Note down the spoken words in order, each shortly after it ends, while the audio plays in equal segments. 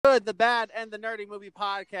Good, the Bad, and the Nerdy Movie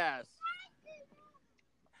Podcast.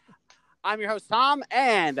 I'm your host, Tom,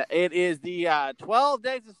 and it is the 12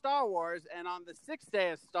 days of Star Wars, and on the 6th day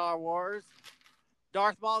of Star Wars,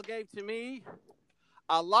 Darth Maul gave to me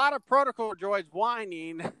a lot of protocol droids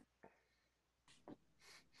whining.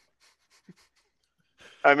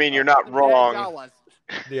 I mean, you're not wrong.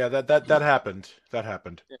 Yeah, that happened. That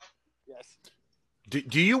happened. Yes.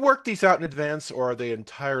 Do you work these out in advance, or are they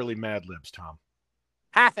entirely Mad Libs, Tom?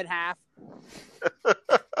 Half and half.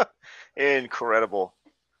 Incredible.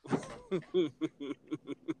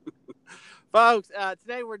 Folks,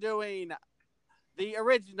 today we're doing the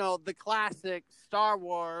original, the classic Star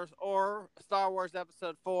Wars, or Star Wars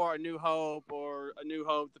Episode 4, A New Hope, or A New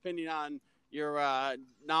Hope, depending on your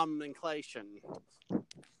nomenclature.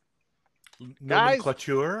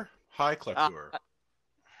 Nomenclature? High clature.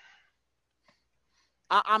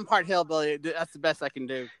 I'm part hillbilly. That's the best I can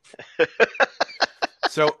do.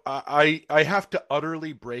 So I have to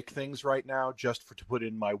utterly break things right now just to put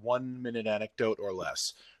in my 1 minute anecdote or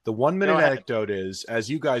less. The 1 minute anecdote is, as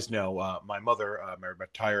you guys know, my mother, my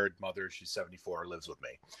retired mother, she's 74, lives with me.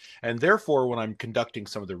 And therefore, when I'm conducting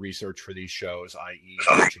some of the research for these shows, i.e.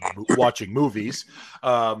 watching movies,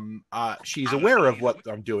 she's aware of what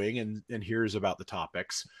I'm doing and hears about the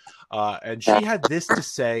topics. And she had this to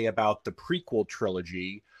say about the prequel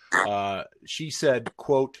trilogy. She said,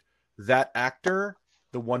 quote, "That actor,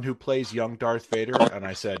 the one who plays young Darth Vader," and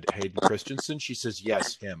I said, "Hayden Christensen?" She says,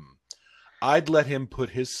 "Yes, him. I'd let him put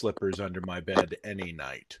his slippers under my bed any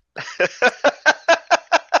night."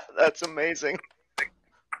 That's amazing.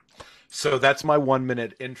 So that's my 1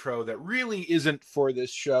 minute intro that really isn't for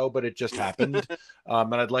this show, but it just happened.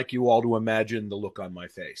 And I'd like you all to imagine the look on my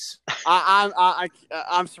face.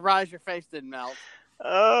 I'm surprised your face didn't melt.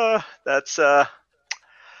 That's a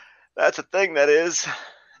thing, that is.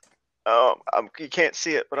 You can't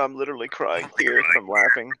see it, but I'm literally crying here from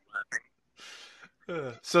laughing.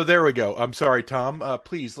 So there we go. I'm sorry, Tom.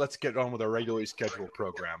 Please, let's get on with our regularly scheduled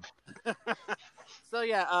program. So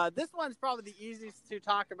yeah, this one's probably the easiest to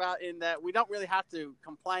talk about in that we don't really have to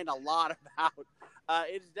complain a lot about.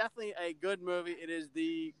 It is definitely a good movie. It is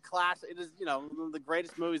the class. It is, one of the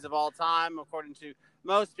greatest movies of all time, according to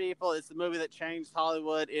most people. It's the movie that changed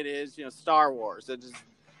Hollywood. It is, Star Wars. It is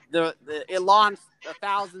it launched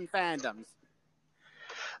 1,000 fandoms.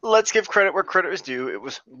 Let's give credit where credit is due. It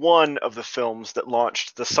was one of the films that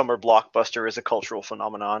launched the summer blockbuster as a cultural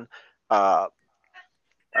phenomenon.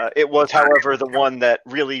 It was, however, the one that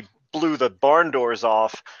really blew the barn doors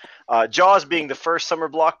off. Jaws being the first summer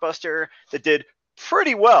blockbuster that did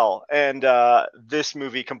pretty well, and this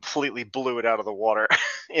movie completely blew it out of the water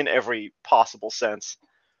in every possible sense.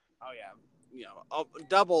 Oh yeah.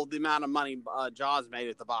 Double the amount of money Jaws made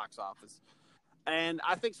at the box office. And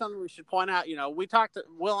I think something we should point out, Will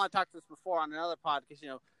and I talked this before on another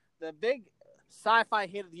podcast, the big sci-fi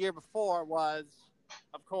hit of the year before was,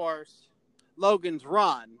 of course, Logan's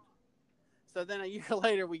Run. So then a year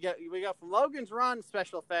later, we go from Logan's Run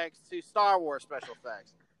special effects to Star Wars special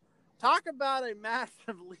effects. Talk about a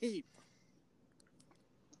massive leap.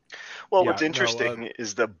 Well, what's interesting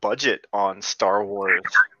is the budget on Star Wars.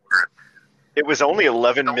 It was only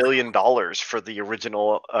 $11 million for the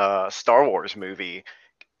original Star Wars movie,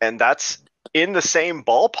 and that's in the same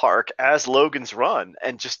ballpark as Logan's Run,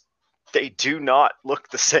 and just they do not look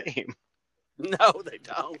the same. No, they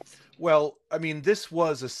don't. Well, I mean, this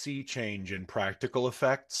was a sea change in practical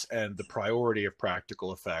effects and the priority of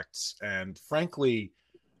practical effects, and frankly,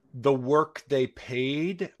 the work they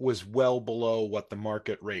paid was well below what the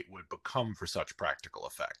market rate would become for such practical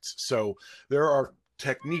effects. So there are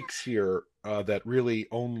techniques here that really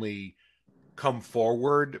only come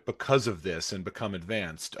forward because of this and become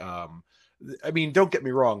advanced. I mean, don't get me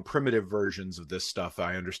wrong, primitive versions of this stuff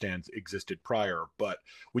I understand existed prior, but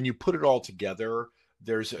when you put it all together,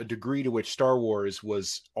 there's a degree to which Star Wars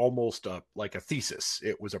was almost like a thesis.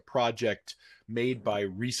 It was a project made by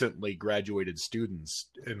recently graduated students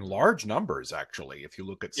in large numbers, actually, if you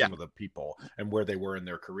look at some of the people and where they were in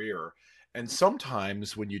their career. And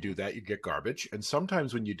sometimes when you do that, you get garbage. And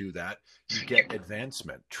sometimes when you do that, you get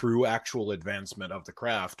advancement, true actual advancement of the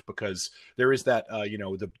craft, because there is that,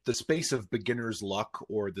 the space of beginner's luck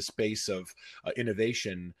or the space of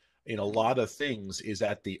innovation in a lot of things is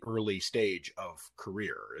at the early stage of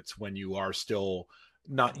career. It's when you are still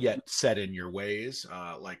not yet set in your ways,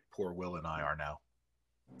 like poor Will and I are now.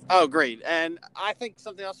 Oh, great. And I think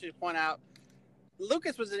something else you should point out,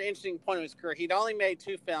 Lucas was at an interesting point in his career. He'd only made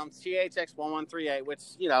 2 films, THX 1138, which,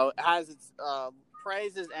 has its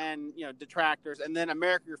praises and, detractors, and then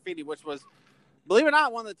American Graffiti, which was, believe it or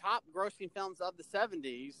not, one of the top grossing films of the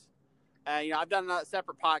 70s. I've done a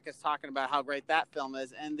separate podcast talking about how great that film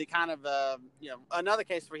is, and the kind of another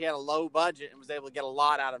case where he had a low budget and was able to get a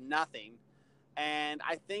lot out of nothing. And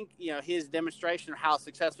I think his demonstration of how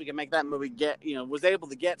successful he can make that movie was able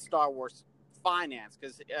to get Star Wars finance,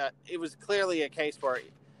 because it was clearly a case where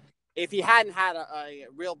if he hadn't had a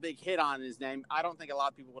real big hit on his name, I don't think a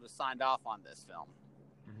lot of people would have signed off on this film.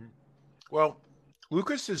 Mm-hmm. Well,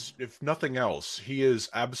 Lucas is, if nothing else, he is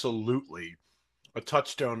absolutely a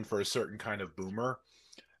touchstone for a certain kind of boomer.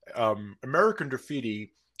 American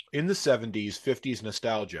Graffiti in the 70s, 50s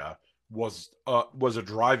nostalgia was a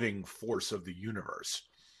driving force of the universe.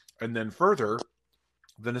 And then further,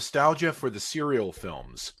 the nostalgia for the serial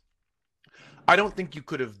films. I don't think you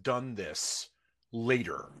could have done this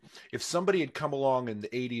later. If somebody had come along in the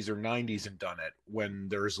 80s or 90s and done it when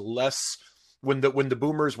there's less, when the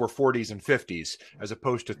boomers were 40s and 50s as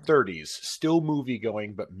opposed to 30s, still movie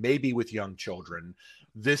going, but maybe with young children,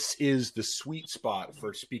 this is the sweet spot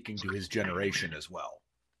for speaking to his generation as well.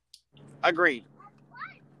 Agreed.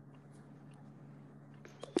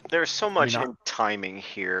 There's so much in timing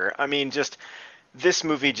here. I mean, just this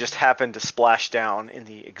movie just happened to splash down in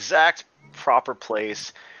the exact proper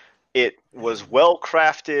place. It was well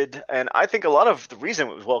crafted, and I think a lot of the reason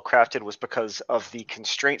it was well crafted was because of the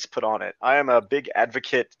constraints put on it. I am a big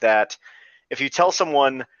advocate that if you tell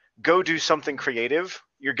someone, go do something creative,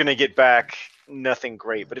 you're going to get back nothing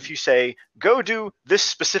great. But if you say, go do this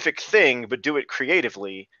specific thing, but do it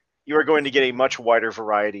creatively, you are going to get a much wider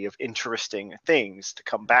variety of interesting things to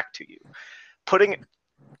come back to you. Putting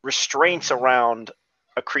restraints around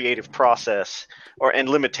a creative process and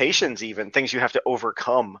limitations, even things you have to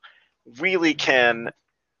overcome, really can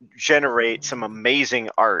generate some amazing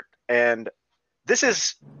art. And this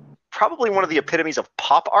is probably one of the epitomes of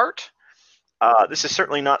pop art. This is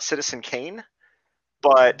certainly not Citizen Kane,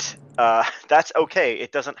 but that's okay.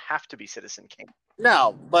 It doesn't have to be Citizen Kane.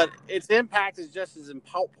 No, but its impact is just as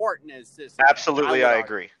important as Citizen Absolutely, Kane. I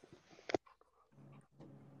agree.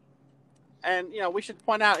 And, we should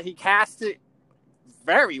point out he cast it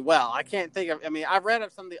very well. I can't think of, I've read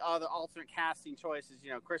of some of the other alternate casting choices,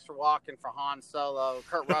 Christopher Walken for Han Solo,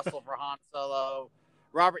 Kurt Russell for Han Solo,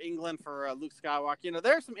 Robert Englund for Luke Skywalker.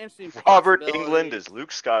 There's some interesting Robert Englund is Luke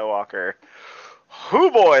Skywalker.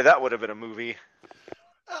 Hoo boy, that would have been a movie.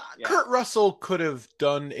 Yeah. Kurt Russell could have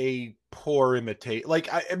done a poor imitate.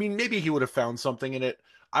 Maybe he would have found something in it.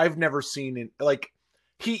 I've never seen it.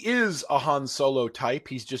 He is a Han Solo type.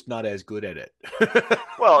 He's just not as good at it.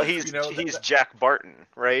 Well, he's Jack Barton,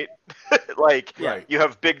 right? Right. You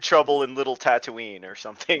have Big Trouble in Little Tatooine or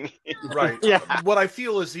something. Right. Yeah. What I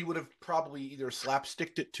feel is he would have probably either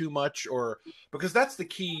slapsticked it too much, or because that's the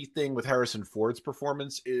key thing with Harrison Ford's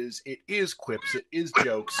performance is it is quips, it is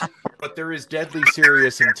jokes, but there is deadly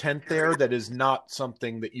serious intent there that is not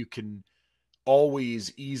something that you can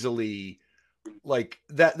always easily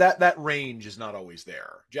that range is not always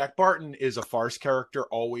there. Jack Barton is a farce character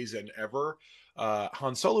always and ever.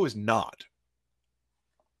 Han Solo is not.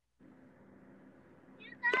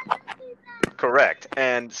 Correct.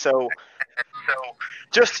 And so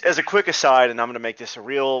just as a quick aside, and I'm going to make this a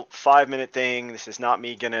real 5-minute thing. This is not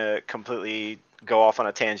me going to completely go off on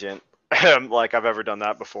a tangent like I've ever done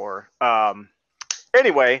that before.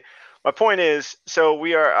 Anyway, my point is,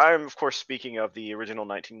 I'm of course speaking of the original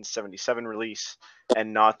 1977 release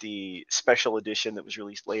and not the special edition that was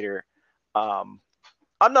released later. I'm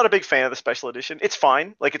not a big fan of the special edition. It's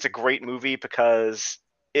fine. It's a great movie because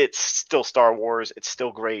it's still Star Wars. It's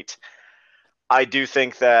still great. I do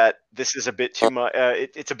think that this is a bit too much.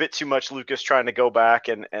 It's a bit too much Lucas trying to go back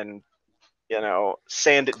and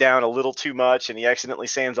sand it down a little too much, and he accidentally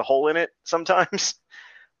sands a hole in it sometimes.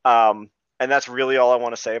 And that's really all I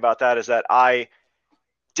want to say about that, is that I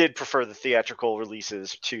did prefer the theatrical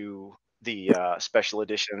releases to the special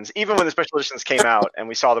editions. Even when the special editions came out and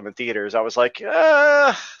we saw them in theaters, I was like,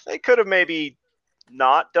 they could have maybe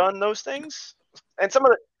not done those things. And some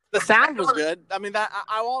of the sound was good. I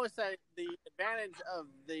will always say the advantage of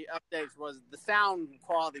the updates was the sound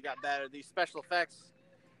quality got better. The special effects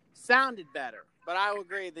sounded better. But I would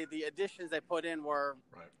agree the additions they put in were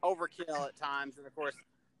overkill at times, and of course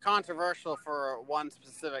controversial for one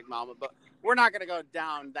specific moment, but we're not going to go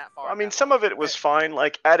down that far. Some of it was fine,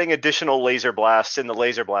 like adding additional laser blasts in the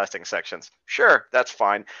laser blasting sections. Sure, that's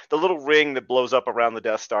fine. The little ring that blows up around the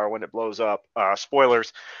Death Star when it blows up,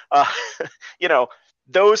 spoilers,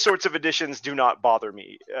 those sorts of additions do not bother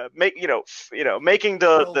me. Making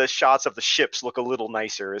the shots of the ships look a little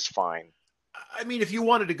nicer is fine. If you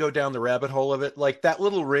wanted to go down the rabbit hole of it, that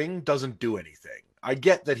little ring doesn't do anything. I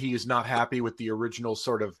get that he is not happy with the original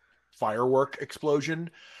sort of firework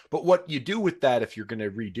explosion, But what you do with that if you're going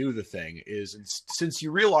to redo the thing is, since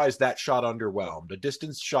you realize that shot underwhelmed, a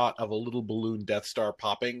distance shot of a little balloon Death Star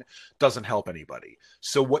popping doesn't help anybody.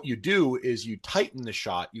 So what you do is you tighten the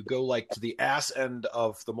shot. You go like to the ass end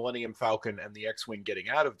of the Millennium Falcon and the X-Wing getting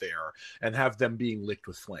out of there and have them being licked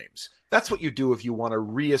with flames. That's what you do if you want to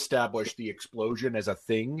reestablish the explosion as a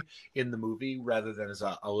thing in the movie rather than as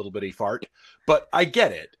a little bitty fart. But I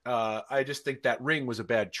get it. I just think that ring was a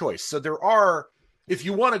bad choice. So there are, if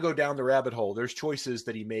you want to go down the rabbit hole, there's choices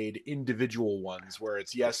that he made, individual ones where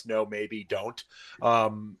it's yes, no, maybe, don't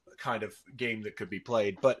kind of game that could be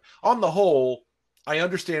played. But on the whole, I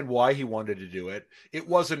understand why he wanted to do it. It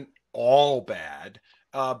wasn't all bad.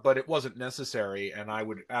 But it wasn't necessary, and I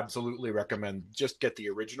would absolutely recommend just get the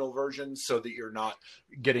original version so that you're not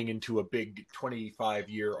getting into a big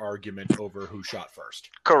 25-year argument over who shot first.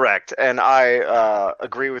 Correct, and I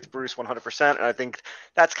agree with Bruce 100%, and I think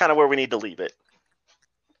that's kind of where we need to leave it.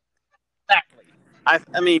 Exactly.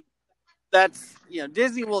 I mean, that's,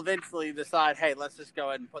 Disney will eventually decide, hey, let's just go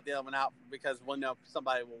ahead and put the other one out because we'll know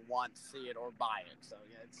somebody will want to see it or buy it. So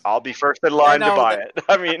I'll be first in line to buy it.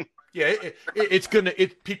 I mean... Yeah,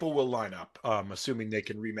 people will line up, assuming they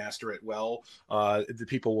can remaster it well. The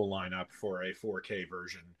people will line up for a 4K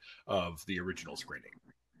version of the original screening.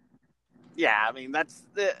 Yeah, I mean it's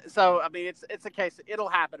a case. It'll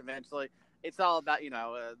happen eventually. It's all about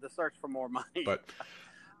the search for more money. But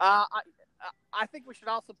I think we should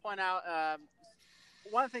also point out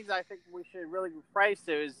one of the things I think we should really praise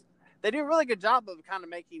to is they do a really good job of kind of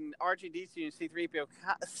making R2-D2 and C-3PO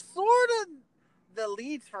sort of the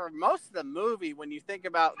leads for most of the movie when you think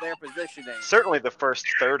about their positioning. Certainly the first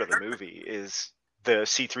third of the movie is the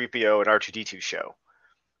C-3PO and R2-D2 show.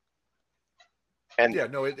 And yeah,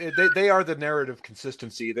 no, they are the narrative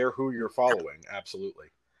consistency. They're who you're following. Absolutely.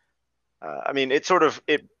 I mean, it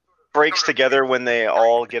breaks together when they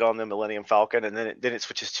all get on the Millennium Falcon, and then it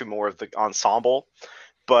switches to more of the ensemble.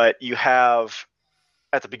 But you have,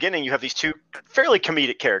 at the beginning, you have these two fairly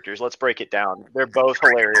comedic characters. Let's break it down. They're both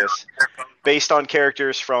hilarious. Based on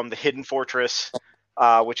characters from The Hidden Fortress,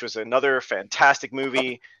 which was another fantastic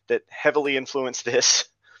movie that heavily influenced this.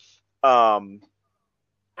 Kurosawa,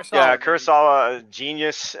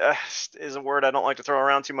 genius is a word I don't like to throw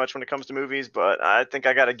around too much when it comes to movies, but I think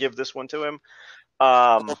I got to give this one to him.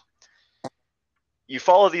 You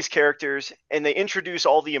follow these characters, and they introduce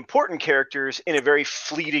all the important characters in a very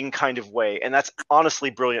fleeting kind of way, and that's honestly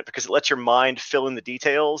brilliant because it lets your mind fill in the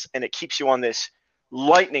details, and it keeps you on this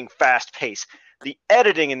lightning fast pace. The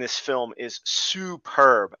editing in this film is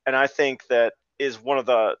superb, and I think that is one of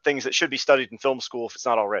the things that should be studied in film school if it's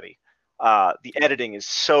not already. The editing is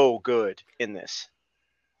so good in this.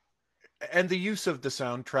 And the use of the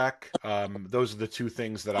soundtrack, those are the two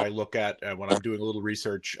things that I look at when I'm doing a little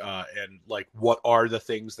research and like what are the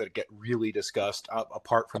things that get really discussed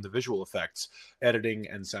apart from the visual effects. Editing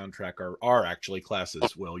and soundtrack are actually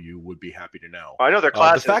classes. Well, you would be happy to know. I know they're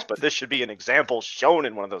classes, but this should be an example shown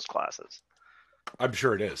in one of those classes. I'm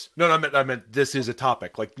sure it is. No, I meant this is a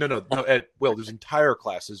topic. Like, no. Well, there's entire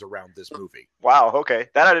classes around this movie. Wow. Okay,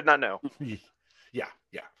 that I did not know. Yeah.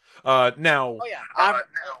 Now,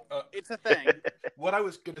 it's a thing. What I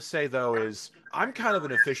was going to say though is I'm kind of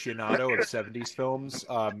an aficionado of 70s films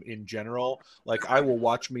in general. Like I will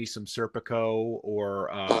watch me some Serpico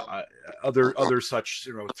or other such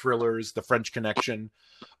thrillers, The French Connection.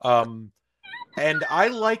 And I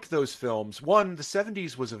like those films. One, the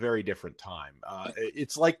 70s was a very different time.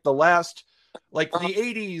 It's like the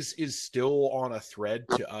 80s is still on a thread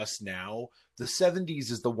to us now. The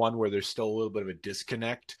 70s is the one where there's still a little bit of a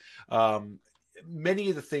disconnect. Many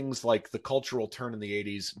of the things like the cultural turn in the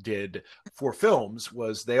 80s did for films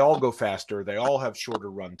was they all go faster. They all have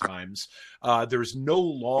shorter run times. There's no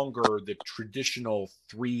longer the traditional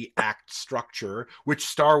 3-act structure, which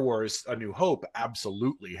Star Wars A New Hope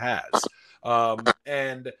absolutely has.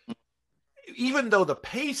 And even though the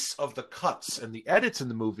pace of the cuts and the edits in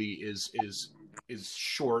the movie is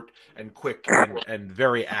short and quick and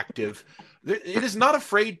very active, it is not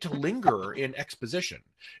afraid to linger in exposition.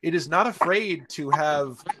 It is not afraid to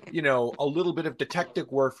have, a little bit of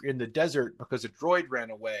detective work in the desert because a droid ran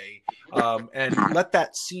away, and let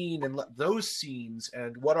that scene and let those scenes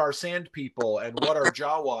and what are sand people and what are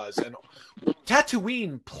Jawas and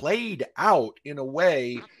Tatooine played out in a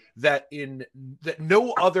way that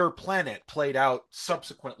no other planet played out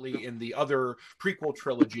subsequently in the other prequel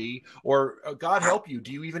trilogy, or God help you,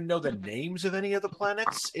 do you even know the names of any of the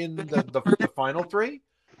planets in the final three?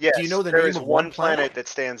 Yes, do you know the there name is of one planet that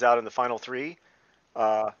stands out in the final three.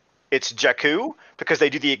 It's Jakku, because they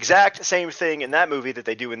do the exact same thing in that movie that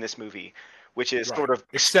they do in this movie, which is Right. sort of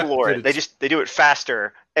Except explore that it. They do it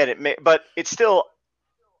faster, and but it's still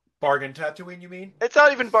bargain Tatooine. You mean? it's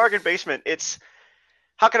not even bargain basement. It's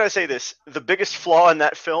how can I say this? The biggest flaw in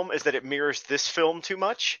that film is that it mirrors this film too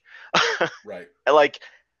much. Right. Like,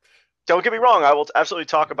 don't get me wrong, I will absolutely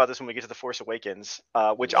talk about this when we get to The Force Awakens,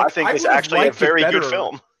 which I think is actually a very good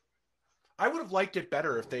film. I would have liked it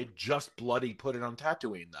better if they just bloody put it on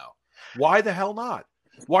Tatooine, though. Why the hell not?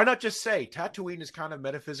 Why not just say Tatooine is kind of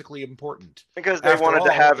metaphysically important? Because they wanted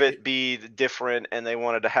to have it be different, and they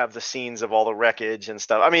wanted to have the scenes of all the wreckage and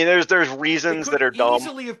stuff. I mean, there's reasons that are dumb.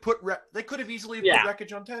 They could have easily put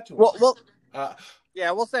wreckage on Tatooine. Well,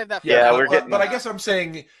 we'll save that. But I guess I'm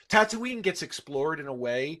saying Tatooine gets explored in a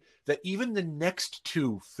way that even the next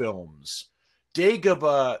two films,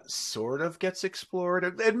 Dagobah sort of gets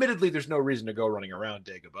explored. Admittedly, there's no reason to go running around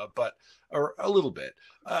Dagobah, but or a little bit.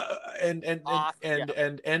 And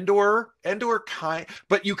Endor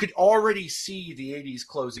but you could already see the 80s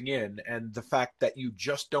closing in, and the fact that you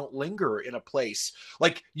just don't linger in a place.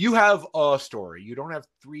 Like, you have a story. You don't have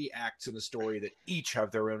 3 acts in a story that each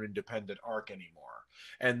have their own independent arc anymore.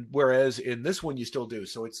 And whereas in this one you still do.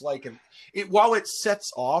 So it's like while it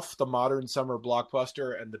sets off the modern summer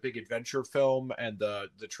blockbuster and the big adventure film and the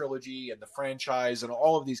trilogy and the franchise and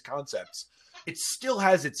all of these concepts, it still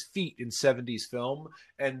has its feet in 70s film,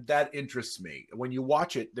 and that interests me. When you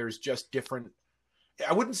watch it, there's just different,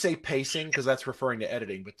 I wouldn't say pacing because that's referring to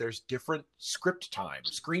editing, but there's different script time,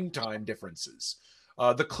 screen time differences.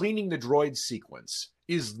 The cleaning the droid sequence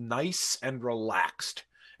is nice and relaxed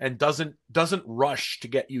and doesn't rush to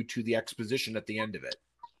get you to the exposition at the end of it.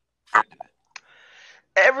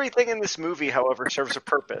 Everything in this movie, however, serves a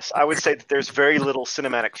purpose. I would say that there's very little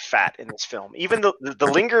cinematic fat in this film. Even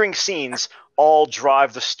the lingering scenes all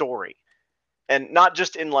drive the story. And not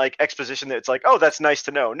just in like exposition that it's like, oh, that's nice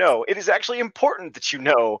to know. No, it is actually important that you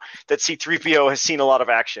know that C-3PO has seen a lot of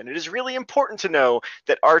action. It is really important to know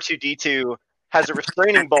that R2-D2 has a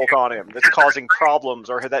restraining bolt on him that's causing problems,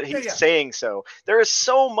 or that he's saying so. There is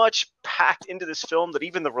so much packed into this film that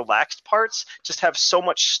even the relaxed parts just have so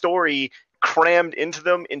much story crammed into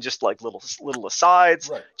them in just like little asides.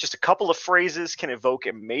 Right. Just a couple of phrases can evoke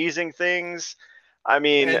amazing things. I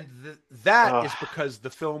mean, and that is because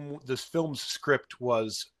this film's script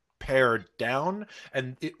was pared down,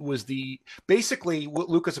 and it was basically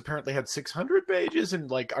Lucas apparently had 600 pages,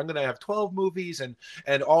 and like, I'm gonna have 12 movies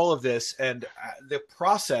and all of this, and the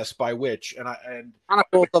process by which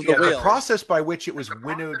the process by which it was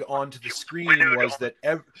winnowed onto the screen was that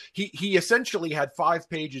he essentially had 5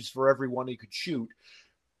 pages for every one he could shoot,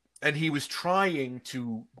 and he was trying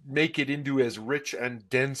to make it into as rich and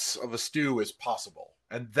dense of a stew as possible,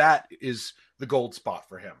 and that is the gold spot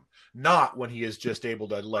for him. Not when he is just able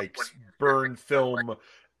to like burn film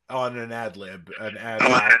on an ad lib and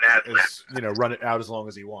run it out as long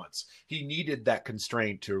as he wants. He needed that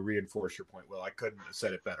constraint to reinforce your point. Well, I couldn't have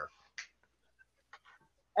said it better.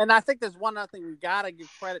 And I think there's one other thing we gotta give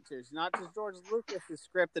credit to. It's not just George Lucas'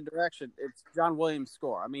 script and direction; it's John Williams'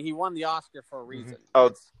 score. I mean, he won the Oscar for a reason.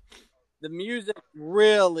 Mm-hmm. The music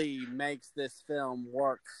really makes this film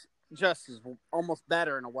work just as almost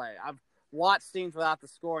better in a way. I've watched scenes without the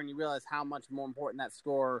score, and you realize how much more important that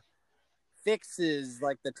score fixes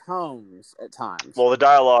like the tones at times. Well, the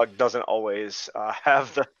dialogue doesn't always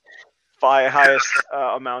have the highest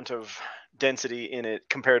amount of density in it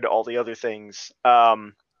compared to all the other things.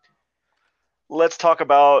 Let's talk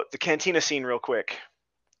about the cantina scene real quick.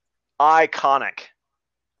 Iconic.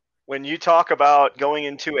 When you talk about going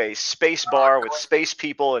into a space bar with space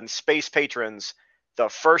people and space patrons, the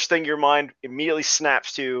first thing your mind immediately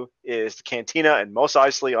snaps to is the cantina, and Mos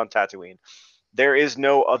Eisley on Tatooine. There is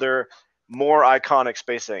no other more iconic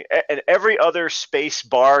space thing. And every other space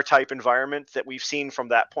bar type environment that we've seen from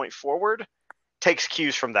that point forward takes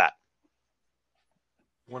cues from that.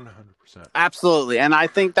 100%. Absolutely. And I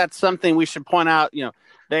think that's something we should point out. You know,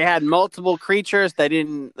 they had multiple creatures. They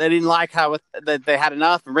didn't like how they had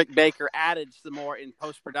enough. And Rick Baker added some more in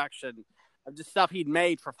post-production of just stuff he'd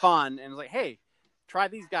made for fun. And was like, hey, try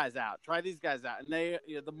these guys out. And they,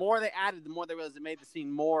 the more they added, the more they realized it made the scene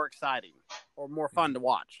more exciting or more fun to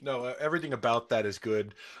watch. No, everything about that is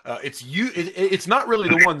good. It's not really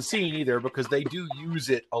the one scene either, because they do use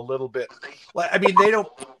it a little bit. I mean, they don't.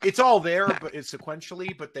 It's all there, but it's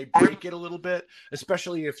sequentially, but they break it a little bit,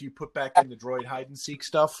 especially if you put back in the droid hide and seek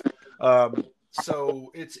stuff.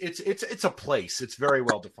 So it's a place. It's very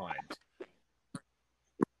well defined.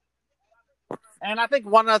 And I think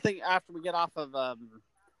one other thing after we get off of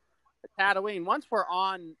Tatooine, once we're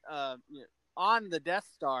on the Death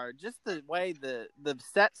Star, just the way the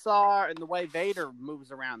sets are and the way Vader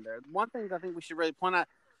moves around there. One thing I think we should really point out,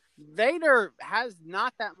 Vader has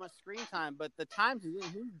not that much screen time, but the times he's in,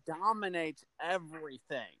 he dominates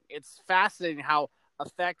everything. It's fascinating how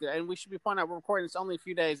effective. And we should be pointing out we're recording this only a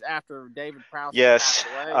few days after David Prowse Yes,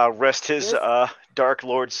 passed away. rest his Dark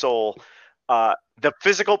Lord soul. The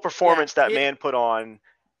physical performance that man put on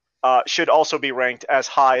should also be ranked as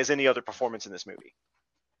high as any other performance in this movie.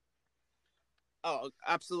 Oh,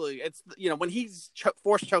 absolutely. It's, when he's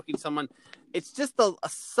force choking someone, it's just a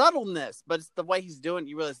subtleness, but it's the way he's doing it.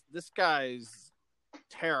 You realize this guy's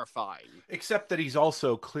terrifying. Except that he's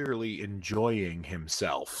also clearly enjoying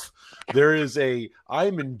himself. There is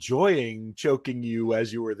I'm enjoying choking you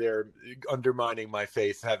as you were there, undermining my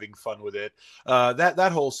faith, having fun with it.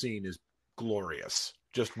 That whole scene is glorious.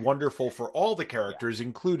 Just wonderful for all the characters,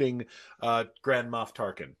 including Grand Moff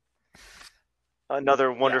Tarkin.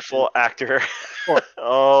 Another wonderful actor.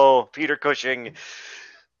 Oh, Peter Cushing.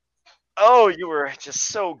 Oh, you were just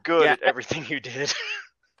so good at everything you did.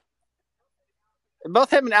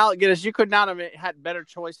 Both him and Alec Guinness, you could not have had better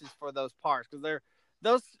choices for those parts, because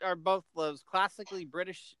those are both those classically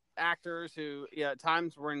British actors who, at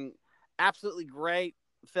times were in absolutely great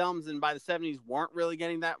films, and by the 70s weren't really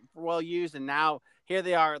getting that well used, and now here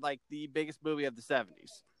they are, like the biggest movie of the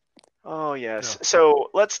 70s. Oh, yes. Yeah. So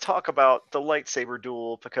let's talk about the lightsaber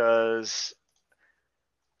duel, because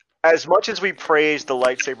as much as we praise the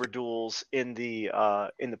lightsaber duels in the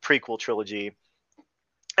prequel trilogy,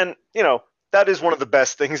 and, that is one of the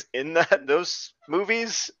best things in those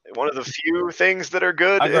movies. One of the few things that are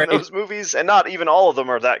good in those movies, and not even all of them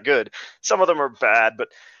are that good. Some of them are bad, but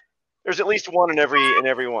there's at least one in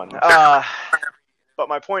every one. But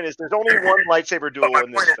my point is, there's only one lightsaber duel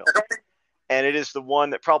in this film, and it is the one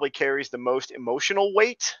that probably carries the most emotional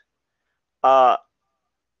weight up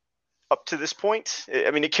to this point.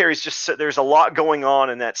 I mean, it carries there's a lot going on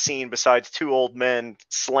in that scene besides two old men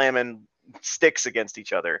slamming sticks against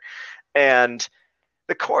each other. And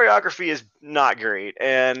the choreography is not great.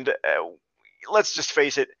 And let's just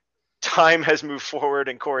face it, time has moved forward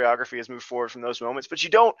and choreography has moved forward from those moments, but you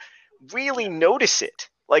don't really notice it.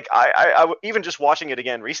 Like, I even just watching it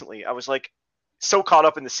again recently, I was like so caught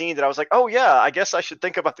up in the scene that I was like, oh yeah, I guess I should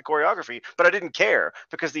think about the choreography, but I didn't care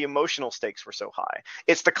because the emotional stakes were so high.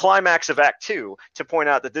 It's the climax of Act 2 to point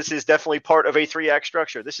out that this is definitely part of a 3-act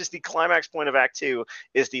structure. This is the climax point of Act 2,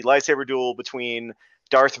 is the lightsaber duel between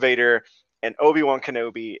Darth Vader and Obi-Wan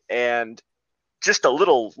Kenobi, and just the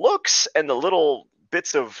little looks and the little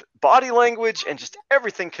bits of body language and just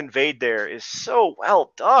everything conveyed there is so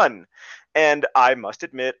well done. And I must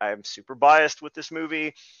admit, I'm super biased with this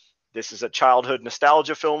movie. This is a childhood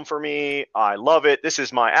nostalgia film for me. I love it. This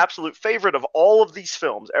is my absolute favorite of all of these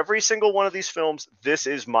films. Every single one of these films, this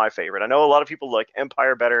is my favorite. I know a lot of people like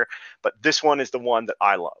Empire better, but this one is the one that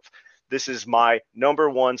I love. This is my number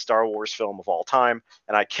one Star Wars film of all time,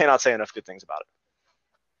 and I cannot say enough good things about it.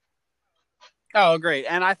 Oh, great.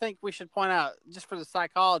 And I think we should point out, just for the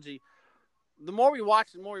psychology, the more we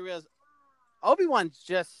watch, the more we realize Obi-Wan's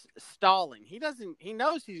just stalling. He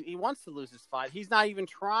knows he wants to lose this fight. He's not even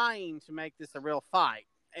trying to make this a real fight.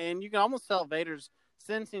 And you can almost tell Vader's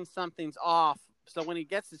sensing something's off. So when he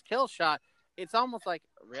gets his kill shot, it's almost like,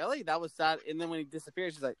 really? That was that? And then when he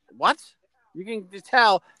disappears, he's like, what? You can just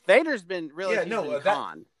tell Vader's been really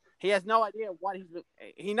con. He has no idea what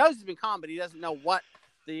he knows he's been con, but he doesn't know what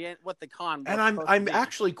the con was. And I'm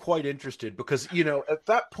actually quite interested because, at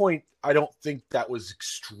that point, I don't think that was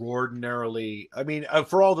extraordinarily. I mean,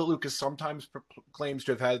 for all that Lucas sometimes claims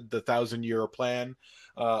to have had the 1,000-year plan,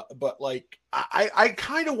 but like I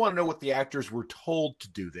kind of want to know what the actors were told to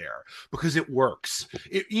do there, because it works.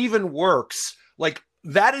 It even works. Like,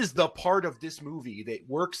 that is the part of this movie that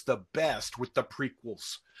works the best with the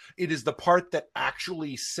prequels. It is the part that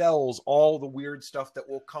actually sells all the weird stuff that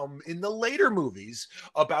will come in the later movies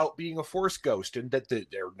about being a Force ghost, and that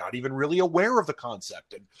they're not even really aware of the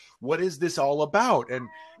concept. And what is this all about? And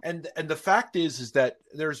the fact is that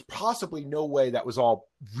there's possibly no way that was all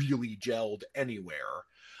really gelled anywhere.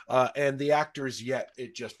 And the actors, yet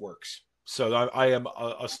it just works. So I am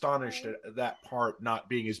astonished at that part not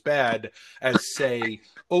being as bad as, say,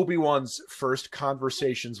 Obi-Wan's first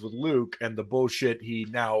conversations with Luke and the bullshit he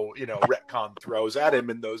now, retcon throws at him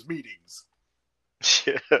in those meetings.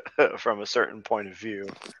 From a certain point of view.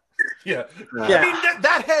 Yeah. I mean,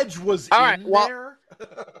 that hedge was there.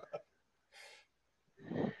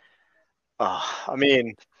 I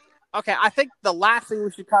mean... Okay, I think the last thing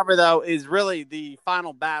we should cover, though, is really the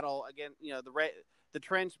final battle again. The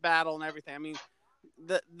trench battle and everything. I mean,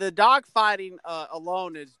 the dog fighting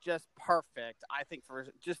alone is just perfect. I think for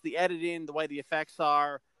just the editing, the way the effects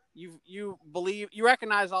are, you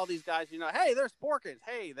recognize all these guys. Hey, there's Porkins.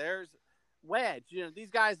 Hey, there's Wedge. These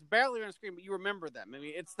guys barely on screen, but you remember them. I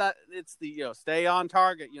mean, it's the stay on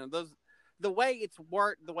target. The way it's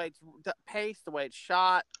worked, the way it's paced, the way it's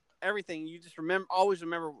shot, everything. You just always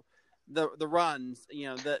remember the runs.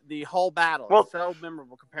 The whole battle. Well, it's so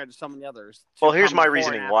memorable compared to some of the others. Well, here's my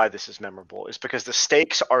reasoning why this is memorable. Is because the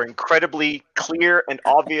stakes are incredibly clear and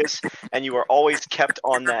obvious, and you are always kept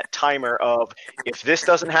on that timer of, if this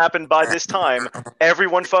doesn't happen by this time,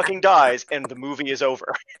 everyone fucking dies and the movie is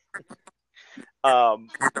over.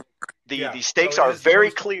 The stakes are very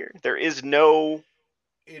clear. There is no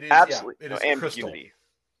absolutely no ambiguity.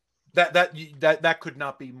 That could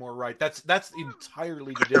not be more right. That's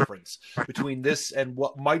entirely the difference between this and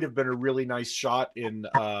what might have been a really nice shot in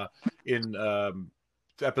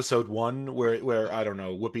episode 1 where I don't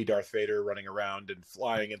know, Whoopi Darth Vader running around and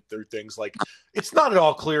flying and through things. Like, it's not at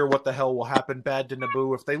all clear what the hell will happen bad to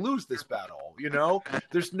Naboo if they lose this battle.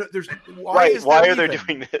 There's why are they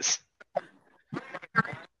doing this?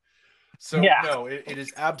 So no, it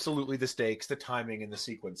is absolutely the stakes, the timing, and the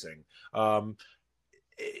sequencing.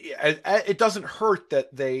 It doesn't hurt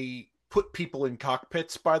that they put people in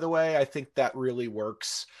cockpits, by the way. I think that really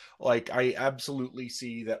works. Like, I absolutely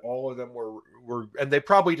see that all of them were and they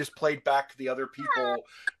probably just played back the other people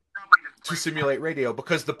to simulate radio,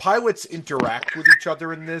 because the pilots interact with each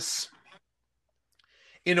other in this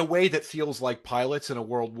in a way that feels like pilots in a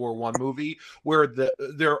World War I movie, where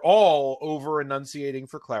they're all over enunciating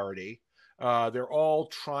for clarity. They're all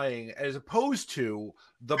trying, as opposed to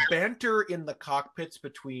the banter in the cockpits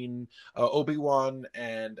between Obi-Wan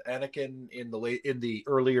and Anakin in the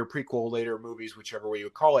earlier prequel, later movies, whichever way you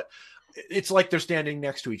would call it. It's like they're standing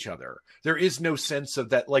next to each other. There is no sense of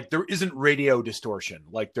that. Like, there isn't radio distortion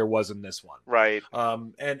like there was in this one. Right.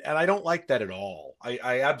 And I don't like that at all.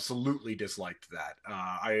 I absolutely disliked that.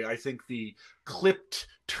 I think the clipped,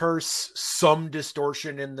 terse, some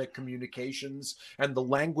distortion in the communications and the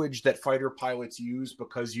language that fighter pilots use,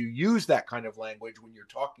 because you use that kind of language when you're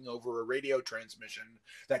talking over a radio transmission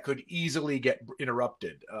that could easily get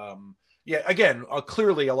interrupted. Again,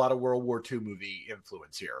 clearly a lot of World War II movie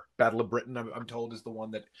influence here. Battle of Britain, I'm told, is the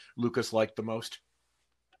one that Lucas liked the most.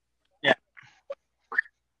 Yeah.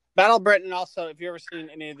 Battle of Britain, also, if you've ever seen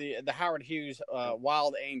any of the Howard Hughes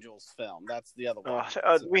Wild Angels film, that's the other one.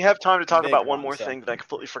 We have time to talk about one more thing that I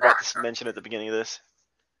completely forgot to mention at the beginning of this.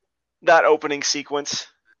 That opening sequence.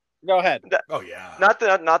 Go ahead. Not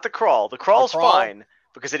the crawl. The crawl's fine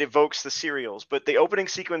because it evokes the serials, but the opening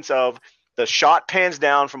sequence of the shot pans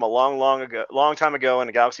down from a long time ago in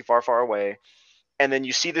a galaxy far, far away, and then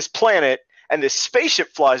you see this planet, and this spaceship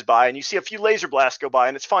flies by, and you see a few laser blasts go by,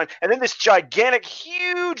 and it's fine. And then this gigantic,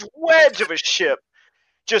 huge wedge of a ship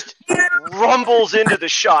just rumbles into the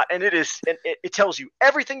shot, and it tells you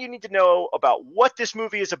everything you need to know about what this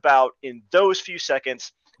movie is about in those few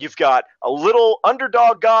seconds. You've got a little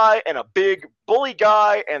underdog guy and a big bully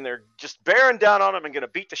guy, and they're just bearing down on him and going to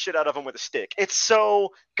beat the shit out of him with a stick. It's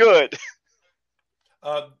so good.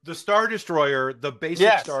 The Star Destroyer, the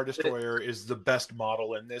basic Star Destroyer, is the best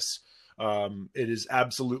model in this. It is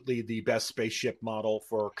absolutely the best spaceship model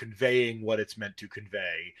for conveying what it's meant to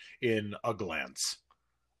convey in a glance.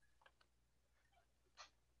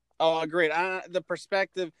 Oh, agreed. The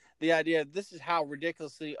perspective, the idea, this is how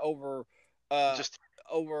ridiculously over, I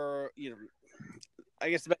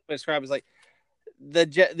guess the best way to describe it is like,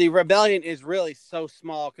 the rebellion is really so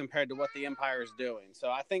small compared to what the Empire is doing.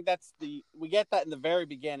 So I think we get that in the very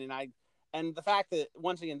beginning. And the fact that,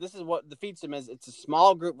 once again, this is what defeats them is it's a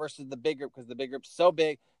small group versus the big group, because the big group's so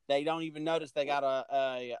big they don't even notice they got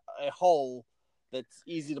a hole that's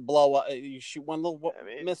easy to blow up. You shoot one little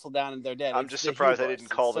missile down and they're dead. I'm just surprised I didn't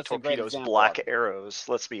call the torpedoes black arrows.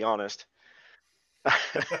 Let's be honest.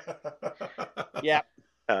 Yeah.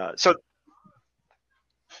 So.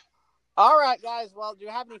 All right, guys. Well, do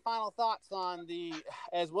you have any final thoughts on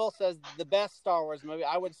as Will says, the best Star Wars movie?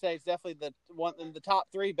 I would say it's definitely the one in the top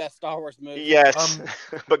 3 best Star Wars movies. Yes,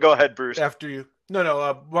 but go ahead, Bruce. After you.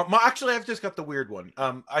 No. Actually, I've just got the weird one.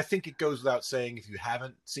 I think it goes without saying, if you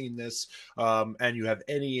haven't seen this and you have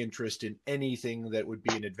any interest in anything that would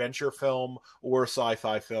be an adventure film or a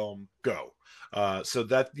sci-fi film, go. So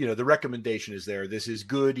that, the recommendation is there. This is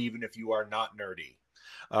good, even if you are not nerdy.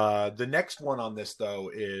 The next one on this,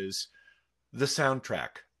 though, is the soundtrack.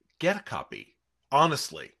 Get a copy.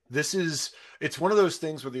 Honestly, it's one of those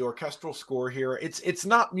things where the orchestral score here, it's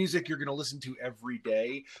not music you're going to listen to every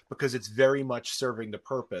day because it's very much serving the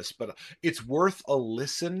purpose, but it's worth a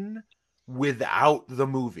listen without the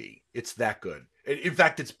movie. It's that good. In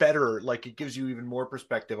fact, it's better. Like, it gives you even more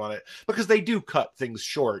perspective on it because they do cut things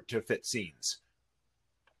short to fit scenes.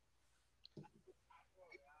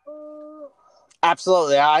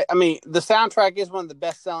 Absolutely. I mean, the soundtrack is one of the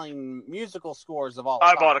best-selling musical scores of all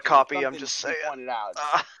I time. bought a So copy. I'm something just to be saying. pointed out.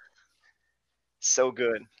 So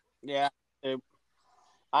good. Yeah.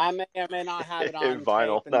 I may or may not have it on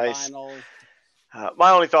Vinyl. tape and Nice. vinyl. My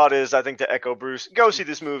only thought is, I think to echo Bruce, go see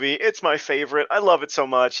this movie. It's my favorite. I love it so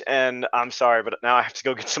much, and I'm sorry, but now I have to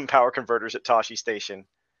go get some power converters at Toshi Station.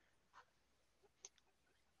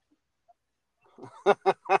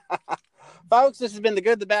 Folks, this has been the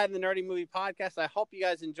Good, the Bad, and the Nerdy Movie Podcast. I hope you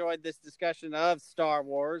guys enjoyed this discussion of Star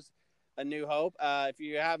Wars: A New Hope. If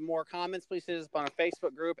you have more comments, please hit us up on our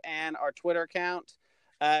Facebook group and our Twitter account.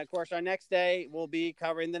 Of course, our next day we'll be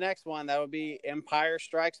covering the next one. That will be Empire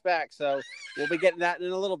Strikes Back. So we'll be getting that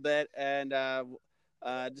in a little bit and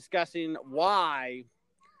discussing why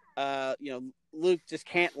Luke just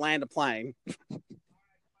can't land a plane.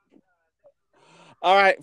 All right.